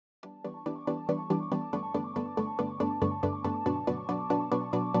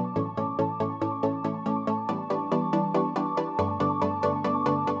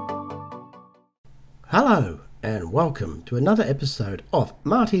Hello and welcome to another episode of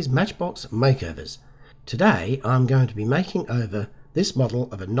Marty's Matchbox Makeovers. Today I'm going to be making over this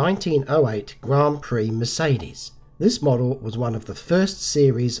model of a 1908 Grand Prix Mercedes. This model was one of the first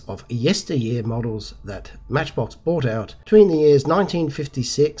series of Yesteryear models that Matchbox brought out between the years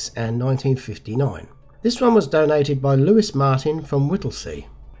 1956 and 1959. This one was donated by Lewis Martin from Whittlesea.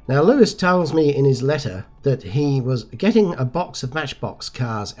 Now Lewis tells me in his letter that he was getting a box of Matchbox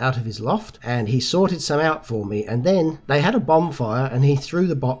cars out of his loft and he sorted some out for me, and then they had a bonfire and he threw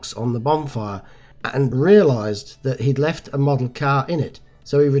the box on the bonfire and realised that he'd left a model car in it.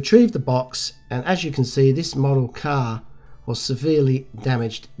 So he retrieved the box, and as you can see, this model car was severely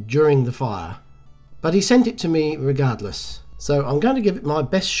damaged during the fire. But he sent it to me regardless. So I'm going to give it my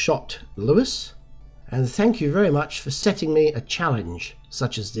best shot, Lewis, and thank you very much for setting me a challenge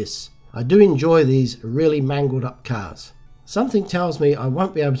such as this. I do enjoy these really mangled up cars. Something tells me I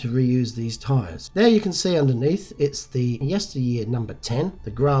won't be able to reuse these tyres. There you can see underneath, it's the Yesteryear number 10,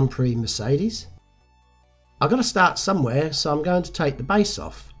 the Grand Prix Mercedes. I've got to start somewhere, so I'm going to take the base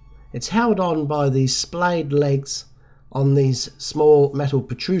off. It's held on by these splayed legs on these small metal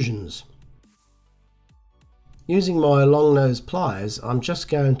protrusions. Using my long nose pliers, I'm just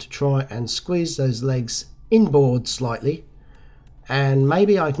going to try and squeeze those legs inboard slightly, and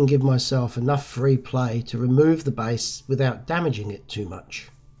maybe I can give myself enough free play to remove the base without damaging it too much.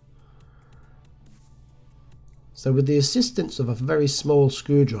 So with the assistance of a very small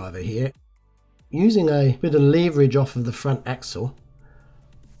screwdriver here, using a bit of leverage off of the front axle,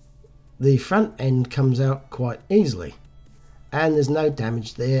 the front end comes out quite easily, and there's no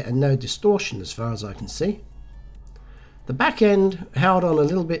damage there and no distortion as far as I can see. The back end held on a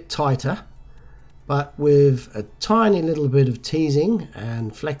little bit tighter, but with a tiny little bit of teasing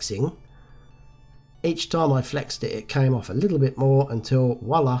and flexing. Each time I flexed it, it came off a little bit more until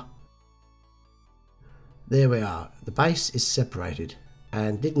voila, there we are. The base is separated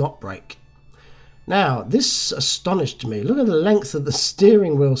and did not break. Now this astonished me. Look at the length of the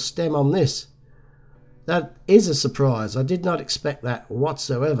steering wheel stem on this. That is a surprise. I did not expect that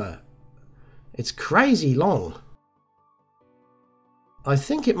whatsoever. It's crazy long. I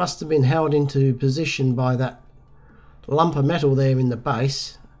think it must have been held into position by that lump of metal there in the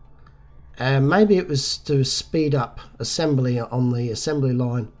base, and maybe it was to speed up assembly on the assembly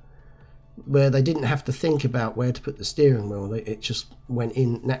line where they didn't have to think about where to put the steering wheel. It just went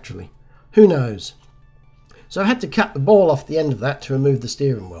in naturally. Who knows? So I had to cut the ball off the end of that to remove the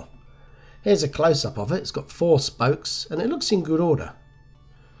steering wheel. Here's a close-up of it. It's got 4 spokes and it looks in good order.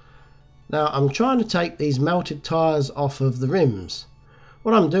 Now I'm trying to take these melted tyres off of the rims.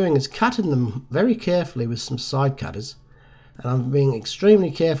 What I'm doing is cutting them very carefully with some side cutters, and I'm being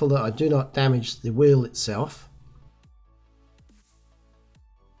extremely careful that I do not damage the wheel itself.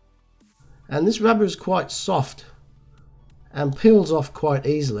 And this rubber is quite soft and peels off quite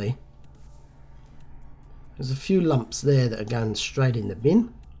easily. There's a few lumps there that are going straight in the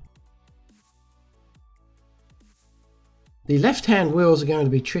bin. The left-hand wheels are going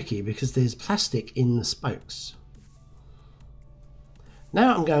to be tricky because there's plastic in the spokes.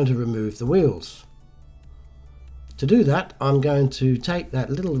 Now I'm going to remove the wheels. To do that, I'm going to take that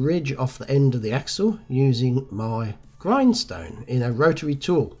little ridge off the end of the axle using my grindstone in a rotary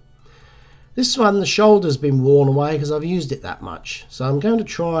tool. This one, the shoulder's been worn away because I've used it that much, so I'm going to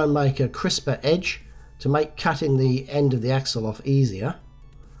try and make a crisper edge to make cutting the end of the axle off easier.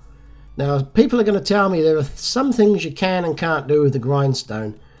 Now people are going to tell me there are some things you can and can't do with the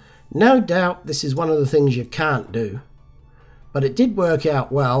grindstone. No doubt this is one of the things you can't do. But it did work out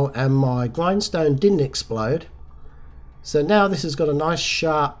well and my grindstone didn't explode. So now this has got a nice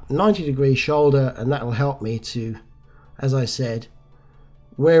sharp 90-degree shoulder, and that will help me to, as I said,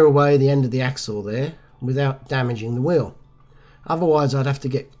 wear away the end of the axle there without damaging the wheel. Otherwise I'd have to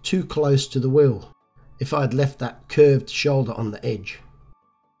get too close to the wheel if I'd left that curved shoulder on the edge.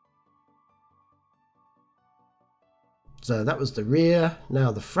 So that was the rear.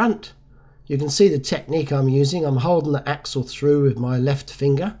 Now the front. You can see the technique I'm using. I'm holding the axle through with my left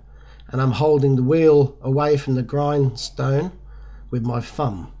finger, and I'm holding the wheel away from the grindstone with my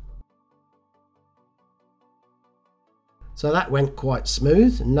thumb. So that went quite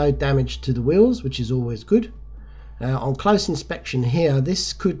smooth, no damage to the wheels, which is always good. Now on close inspection here,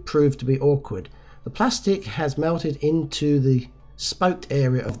 this could prove to be awkward. The plastic has melted into the spoked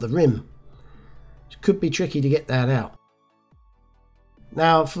area of the rim. It could be tricky to get that out.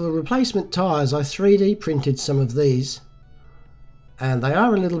 Now for the replacement tyres, I 3D printed some of these, and they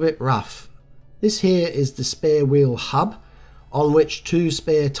are a little bit rough. This here is the spare wheel hub on which 2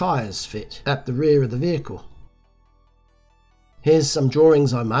 spare tyres fit at the rear of the vehicle. Here's some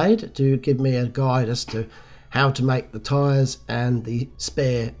drawings I made to give me a guide as to how to make the tyres and the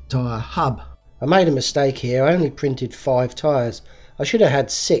spare tyre hub. I made a mistake here, I only printed 5 tyres. I should have had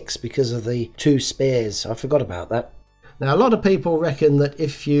 6 because of the 2 spares, I forgot about that. Now a lot of people reckon that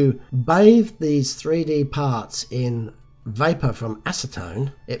if you bathe these 3D parts in vapour from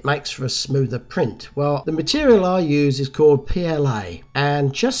acetone, it makes for a smoother print. Well, the material I use is called PLA,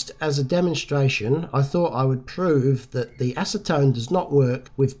 and just as a demonstration I thought I would prove that the acetone does not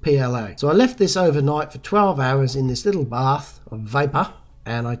work with PLA. So I left this overnight for 12 hours in this little bath of vapour,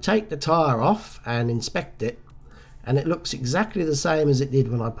 and I take the tyre off and inspect it, and it looks exactly the same as it did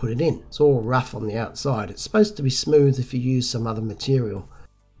when I put it in. It's all rough on the outside. It's supposed to be smooth if you use some other material.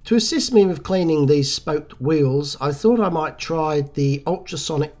 To assist me with cleaning these spoked wheels, I thought I might try the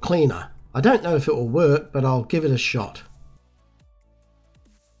ultrasonic cleaner. I don't know if it will work, but I'll give it a shot.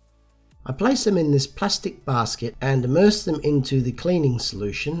 I place them in this plastic basket and immerse them into the cleaning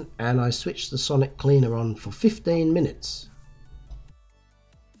solution, and I switch the sonic cleaner on for 15 minutes.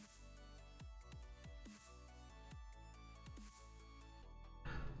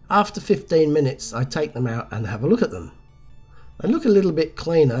 After 15 minutes, I take them out and have a look at them. They look a little bit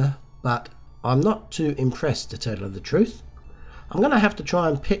cleaner, but I'm not too impressed, to tell you the truth. I'm going to have to try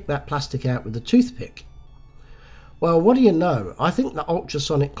and pick that plastic out with a toothpick. Well, what do you know? I think the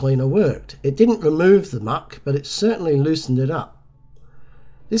ultrasonic cleaner worked. It didn't remove the muck, but it certainly loosened it up.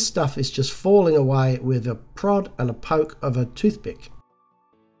 This stuff is just falling away with a prod and a poke of a toothpick.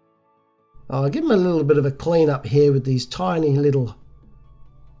 I'll give them a little bit of a clean up here with these tiny little,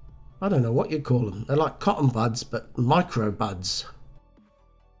 I don't know what you'd call them. They're like cotton buds, but micro buds.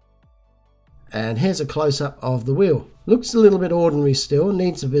 And here's a close-up of the wheel. Looks a little bit ordinary still,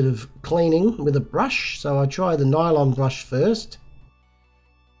 needs a bit of cleaning with a brush, so I try the nylon brush first.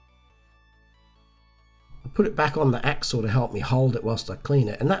 I put it back on the axle to help me hold it whilst I clean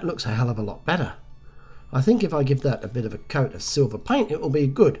it, and that looks a hell of a lot better. I think if I give that a bit of a coat of silver paint, it will be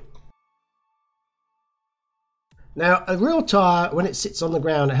good. Now, a real tyre, when it sits on the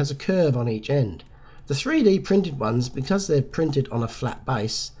ground, it has a curve on each end. The 3D printed ones, because they're printed on a flat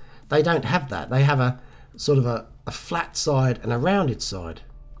base, they don't have that. They have a sort of a flat side and a rounded side.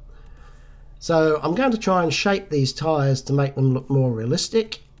 So I'm going to try and shape these tyres to make them look more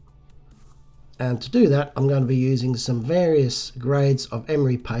realistic. And to do that, I'm going to be using some various grades of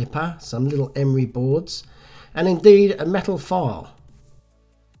emery paper, some little emery boards, and indeed a metal file.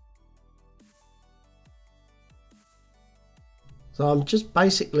 So I'm just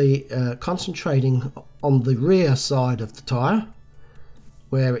basically concentrating on the rear side of the tyre,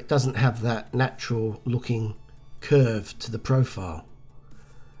 where it doesn't have that natural looking curve to the profile.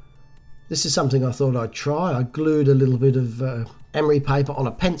 This is something I thought I'd try. I glued a little bit of emery paper on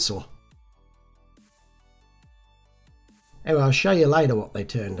a pencil. Anyway, I'll show you later what they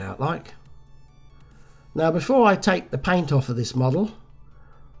turned out like. Now, before I take the paint off of this model,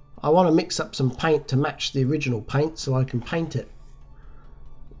 I want to mix up some paint to match the original paint so I can paint it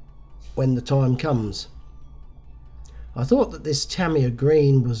when the time comes. I thought that this Tamiya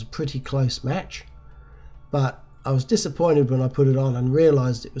green was a pretty close match, but I was disappointed when I put it on and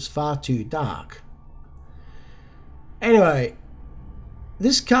realised it was far too dark. Anyway,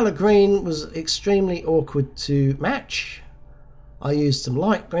 this colour green was extremely awkward to match. I used some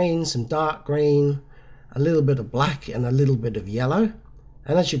light green, some dark green, a little bit of black and a little bit of yellow,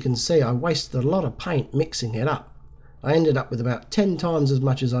 and as you can see I wasted a lot of paint mixing it up. I ended up with about 10 times as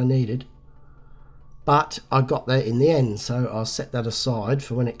much as I needed, but I got there in the end, so I'll set that aside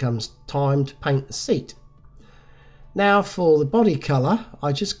for when it comes time to paint the seat. Now for the body colour,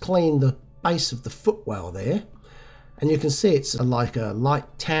 I just cleaned the base of the footwell there, and you can see it's like a light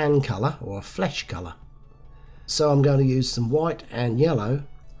tan colour or a flesh colour. So I'm going to use some white and yellow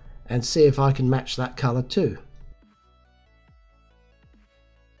and see if I can match that colour too.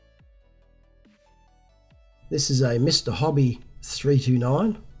 This is a Mr. Hobby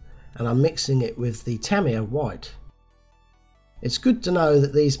 329 and I'm mixing it with the Tamiya white. It's good to know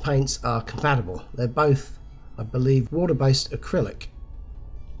that these paints are compatible. They're both, I believe, water-based acrylic.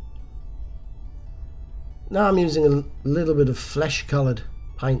 Now I'm using a little bit of flesh coloured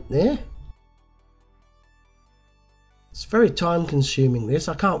paint there. It's very time consuming this.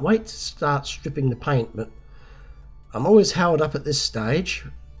 I can't wait to start stripping the paint, but I'm always held up at this stage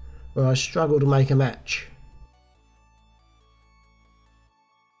where I struggle to make a match.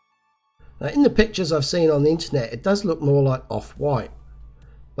 Now in the pictures I've seen on the internet it does look more like off-white,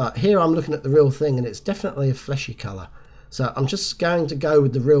 but here I'm looking at the real thing and it's definitely a fleshy colour. So I'm just going to go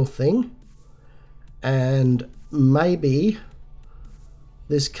with the real thing, and maybe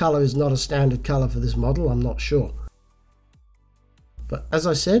this colour is not a standard colour for this model, I'm not sure. But as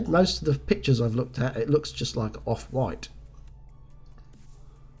I said, most of the pictures I've looked at, it looks just like off-white.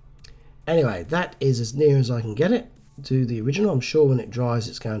 Anyway, that is as near as I can get it to the original. I'm sure when it dries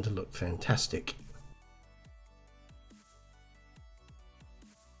it's going to look fantastic.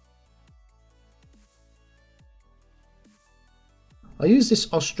 I use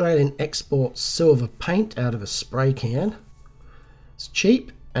this Australian export silver paint out of a spray can. It's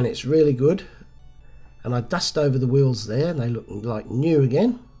cheap and it's really good. And I dust over the wheels there and they look like new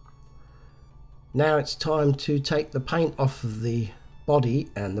again. Now it's time to take the paint off of the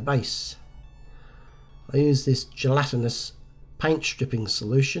body and the base. I use this gelatinous paint stripping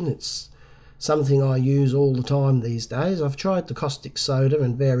solution. It's something I use all the time these days. I've tried the caustic soda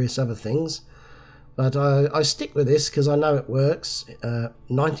and various other things, but I stick with this because I know it works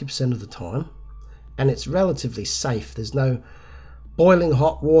 90% of the time, and it's relatively safe. There's no boiling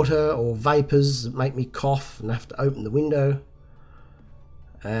hot water or vapours that make me cough and have to open the window.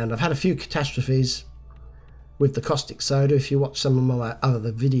 And I've had a few catastrophes with the caustic soda. If you watch some of my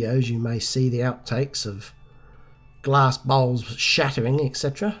other videos, you may see the outtakes of glass bowls shattering,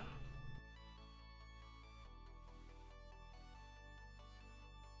 etc.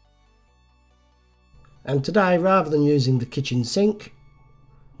 And today, rather than using the kitchen sink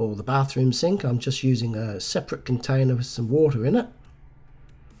or the bathroom sink, I'm just using a separate container with some water in it.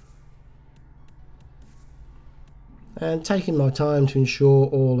 And taking my time to ensure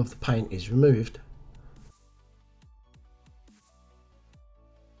all of the paint is removed.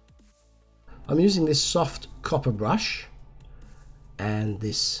 I'm using this soft copper brush and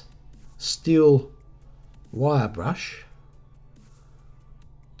this steel wire brush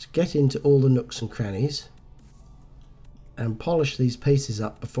to get into all the nooks and crannies and polish these pieces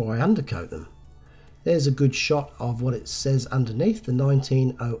up before I undercoat them. There's a good shot of what it says underneath, the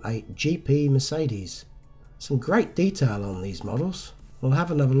 1908 G.P.Mercedes. Some great detail on these models. We'll have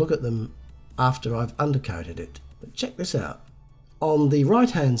another look at them after I've undercoated it. But check this out. On the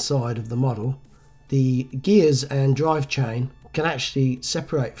right hand side of the model, the gears and drive chain can actually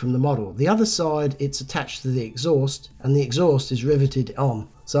separate from the model. The other side, it's attached to the exhaust, and the exhaust is riveted on.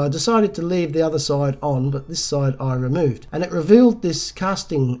 So I decided to leave the other side on, but this side I removed. And it revealed this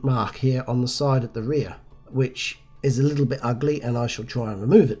casting mark here on the side at the rear, which is a little bit ugly, and I shall try and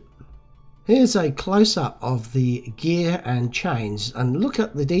remove it. Here's a close-up of the gear and chains, and look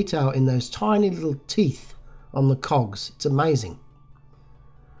at the detail in those tiny little teeth on the cogs. It's amazing.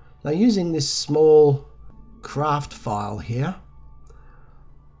 Now, using this small craft file here,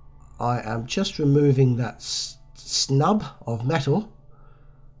 I am just removing that snub of metal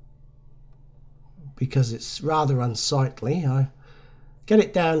because it's rather unsightly. I get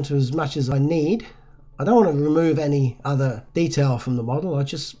it down to as much as I need. I don't want to remove any other detail from the model. I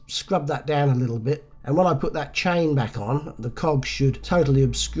just scrub that down a little bit, and when I put that chain back on, the cog should totally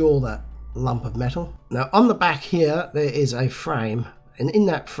obscure that lump of metal. Now, on the back here there is a frame, and in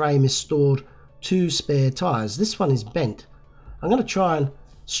that frame is stored 2 spare tyres. This one is bent. I'm going to try and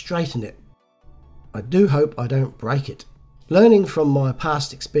straighten it. I do hope I don't break it. Learning from my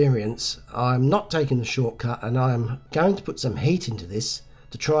past experience, I'm not taking the shortcut, and I'm going to put some heat into this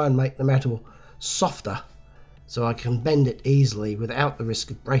to try and make the metal softer so I can bend it easily without the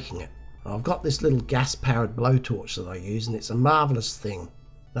risk of breaking it. I've got this little gas powered blowtorch that I use, and it's a marvellous thing.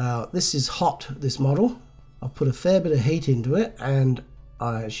 Now, this is hot, this model. I've put a fair bit of heat into it, and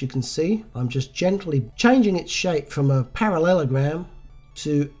as you can see, I'm just gently changing its shape from a parallelogram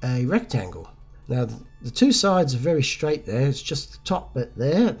to a rectangle. Now, the 2 sides are very straight there. It's just the top bit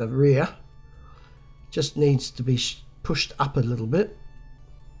there at the rear just needs to be pushed up a little bit.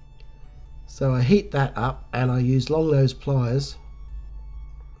 So I heat that up, and I use long nose pliers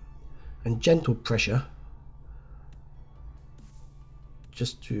and gentle pressure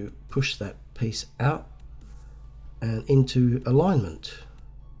just to push that piece out and into alignment.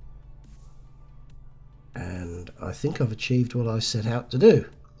 And I think I've achieved what I set out to do.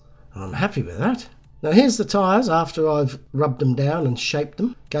 I'm happy with that. Now, here's the tyres after I've rubbed them down and shaped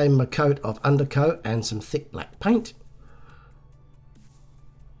them. Gave them a coat of undercoat and some thick black paint.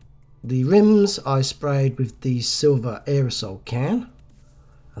 The rims I sprayed with the silver aerosol can,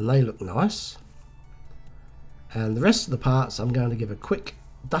 and they look nice. And the rest of the parts I'm going to give a quick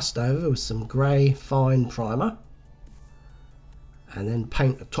dust over with some grey fine primer, and then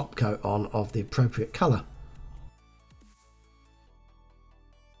paint a top coat on of the appropriate colour.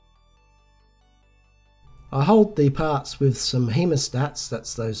 I hold the parts with some hemostats,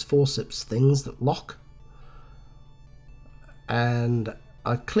 that's those forceps things that lock, and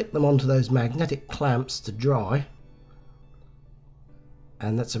I clip them onto those magnetic clamps to dry,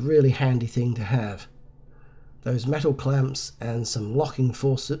 and that's a really handy thing to have. those metal clamps and some locking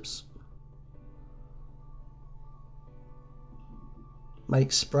forceps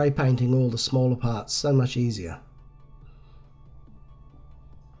make spray painting all the smaller parts so much easier.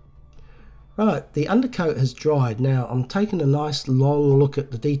 Right, the undercoat has dried. Now I'm taking a nice long look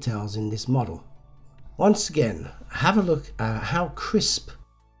at the details in this model. Once again, have a look at how crisp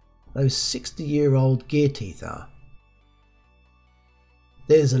those 60-year-old gear teeth are.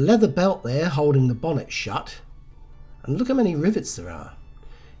 There's a leather belt there holding the bonnet shut, and look how many rivets there are.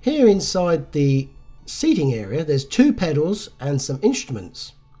 Here inside the seating area there's 2 pedals and some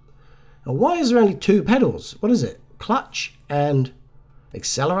instruments. Now why is there only 2 pedals? What is it? Clutch and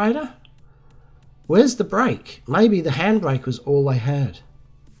accelerator? Where's the brake? Maybe the handbrake was all they had.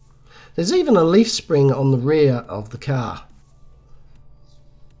 There's even a leaf spring on the rear of the car.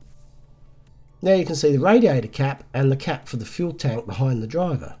 Now you can see the radiator cap and the cap for the fuel tank behind the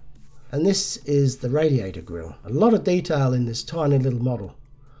driver. And this is the radiator grille. A lot of detail in this tiny little model.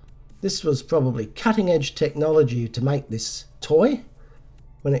 This was probably cutting edge technology to make this toy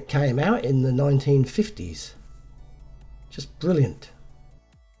when it came out in the 1950s. Just brilliant.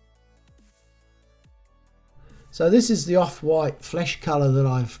 So this is the off-white flesh colour that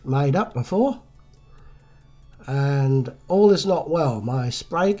I've made up before. And all is not well. My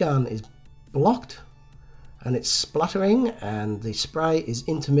spray gun is blocked and it's spluttering and the spray is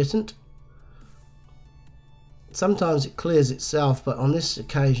intermittent. Sometimes it clears itself, but on this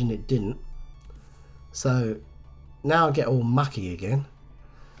occasion it didn't. So now I get all mucky again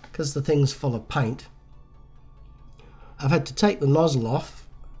because the thing's full of paint. I've had to take the nozzle off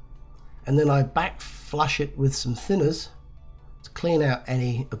and then I back flush it with some thinners to clean out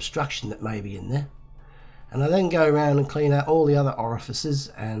any obstruction that may be in there. And I then go around and clean out all the other orifices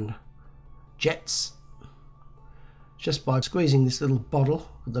and jets just by squeezing this little bottle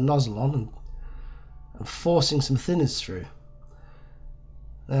with the nozzle on and forcing some thinners through.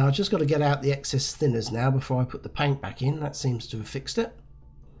 Now I've just got to get out the excess thinners now before I put the paint back in. That seems to have fixed it.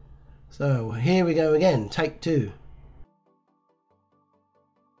 So here we go again, take 2.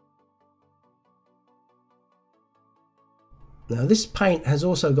 Now this paint has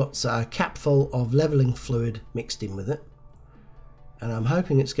also got a cap full of levelling fluid mixed in with it. And I'm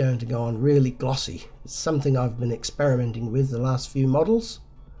hoping it's going to go on really glossy. It's something I've been experimenting with the last few models,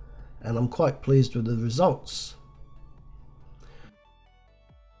 and I'm quite pleased with the results.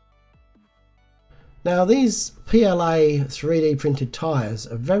 Now these PLA 3D printed tyres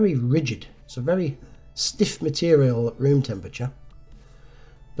are very rigid. It's a very stiff material at room temperature.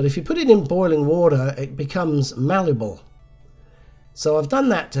 But if you put it in boiling water, it becomes malleable. So I've done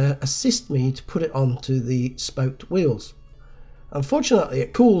that to assist me to put it onto the spoked wheels. Unfortunately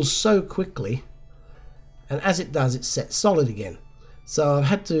it cools so quickly, and as it does it sets solid again. So I've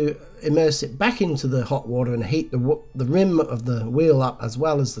had to immerse it back into the hot water and heat the rim of the wheel up as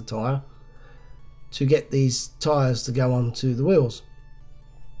well as the tyre to get these tyres to go onto the wheels.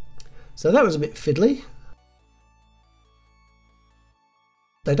 So that was a bit fiddly.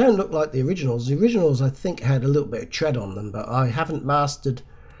 They don't look like the originals. The originals I think had a little bit of tread on them, but I haven't mastered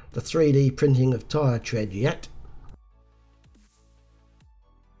the 3D printing of tyre tread yet.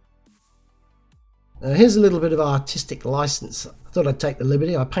 Here's a little bit of artistic license. I thought I'd take the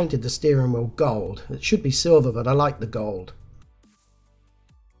liberty. I painted the steering wheel gold. It should be silver, but I like the gold.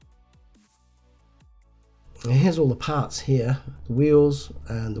 And here's all the parts here. The wheels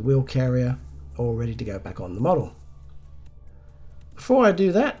and the wheel carrier all ready to go back on the model. Before I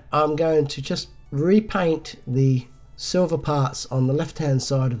do that, I'm going to just repaint the silver parts on the left hand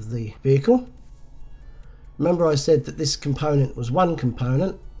side of the vehicle. Remember I said that this component was one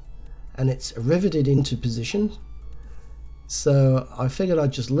component and it's riveted into position, so I figured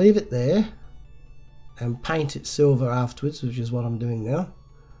I'd just leave it there and paint it silver afterwards, which is what I'm doing now.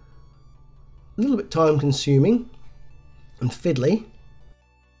 A little bit time consuming and fiddly.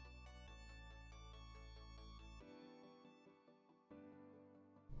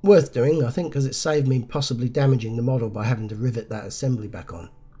 Worth doing, I think, because it saved me possibly damaging the model by having to rivet that assembly back on.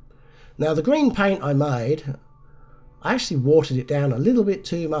 Now the green paint I made, I actually watered it down a little bit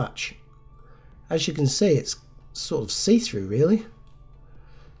too much. As you can see, it's sort of see-through really.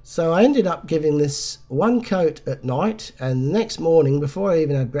 So I ended up giving this one coat at night, and the next morning before I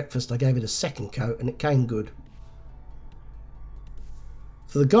even had breakfast I gave it a second coat and it came good.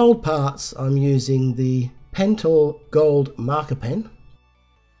 For the gold parts I'm using the Pentel gold marker pen.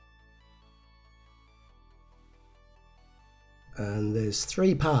 And there's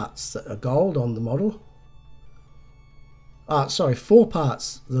 3 parts that are gold on the model. Sorry, 4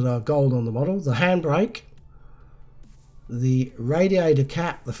 parts that are gold on the model. The handbrake, the radiator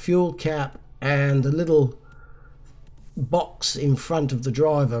cap, the fuel cap, and the little box in front of the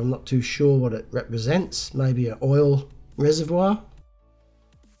driver. I'm not too sure what it represents. Maybe an oil reservoir.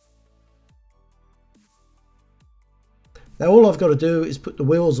 Now all I've got to do is put the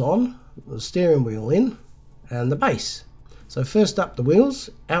wheels on, the steering wheel in, and the base. So first up, the wheels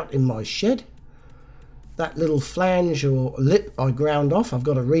out in my shed. That little flange or lip I ground off, I've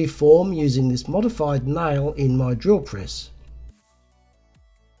got to reform using this modified nail in my drill press.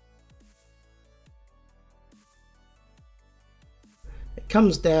 It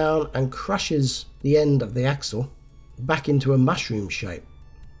comes down and crushes the end of the axle back into a mushroom shape.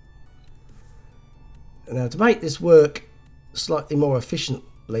 Now to make this work slightly more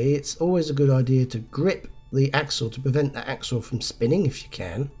efficiently, it's always a good idea to grip the axle to prevent the axle from spinning if you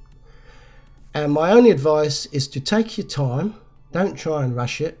can. And my only advice is to take your time, don't try and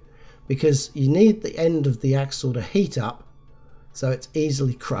rush it, because you need the end of the axle to heat up so it's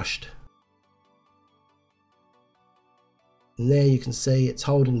easily crushed. And there you can see it's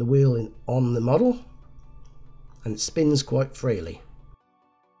holding the wheel on the model, and it spins quite freely.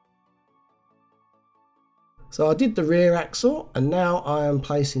 So I did the rear axle, and now I am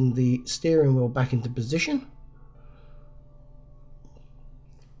placing the steering wheel back into position.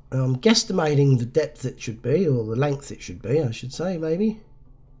 I'm guesstimating the depth it should be, or the length it should be, I should say, maybe.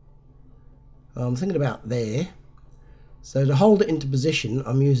 I'm thinking about there. So to hold it into position,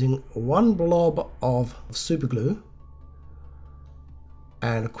 I'm using one blob of super glue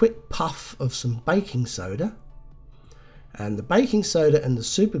and a quick puff of some baking soda. And the baking soda and the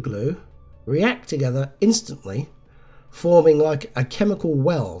super glue react together instantly, forming like a chemical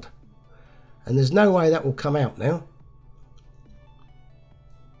weld. And there's no way that will come out now.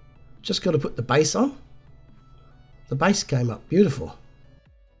 Just got to put the base on. The base came up beautiful.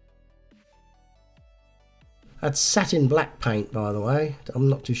 That's satin black paint, by the way. I'm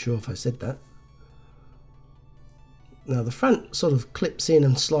not too sure if I said that. Now the front sort of clips in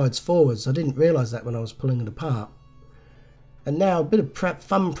and slides forwards. I didn't realise that when I was pulling it apart. And now a bit of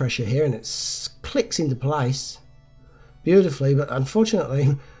thumb pressure here and it clicks into place beautifully, but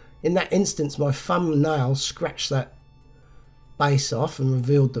unfortunately in that instance my thumbnail scratched that base off and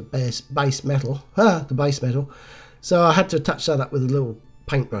revealed the base metal. The base metal. So I had to touch that up with a little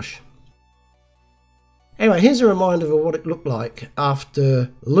paintbrush. Anyway, here's a reminder of what it looked like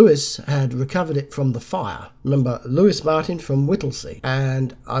after Lewis had recovered it from the fire. Remember, Lewis Martin from Whittlesea.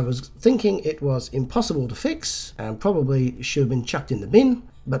 And I was thinking it was impossible to fix and probably should have been chucked in the bin.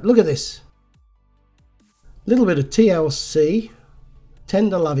 But look at this. Little bit of TLC,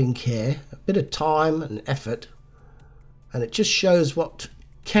 tender loving care, a bit of time and effort. And it just shows what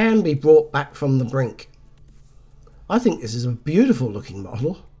can be brought back from the brink. I think this is a beautiful looking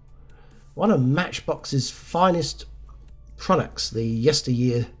model. One of Matchbox's finest products, the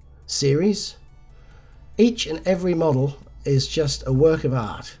Yesteryear series. Each and every model is just a work of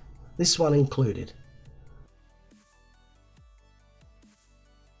art, this one included.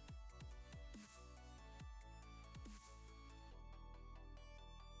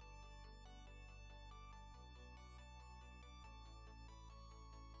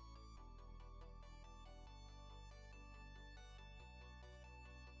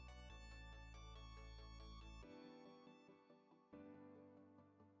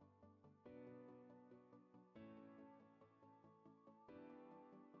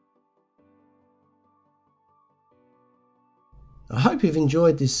 I hope you've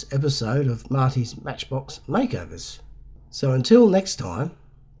enjoyed this episode of Marty's Matchbox Makeovers. So until next time,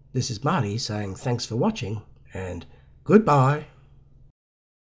 this is Marty saying thanks for watching and goodbye.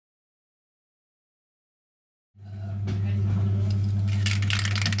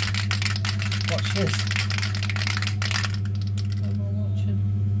 Watch this.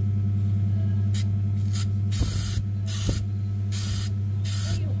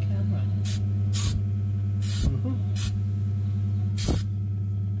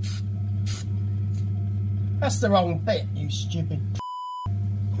 That's the wrong bit, you stupid.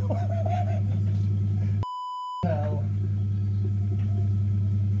 No.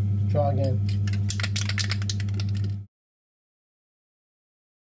 Try again.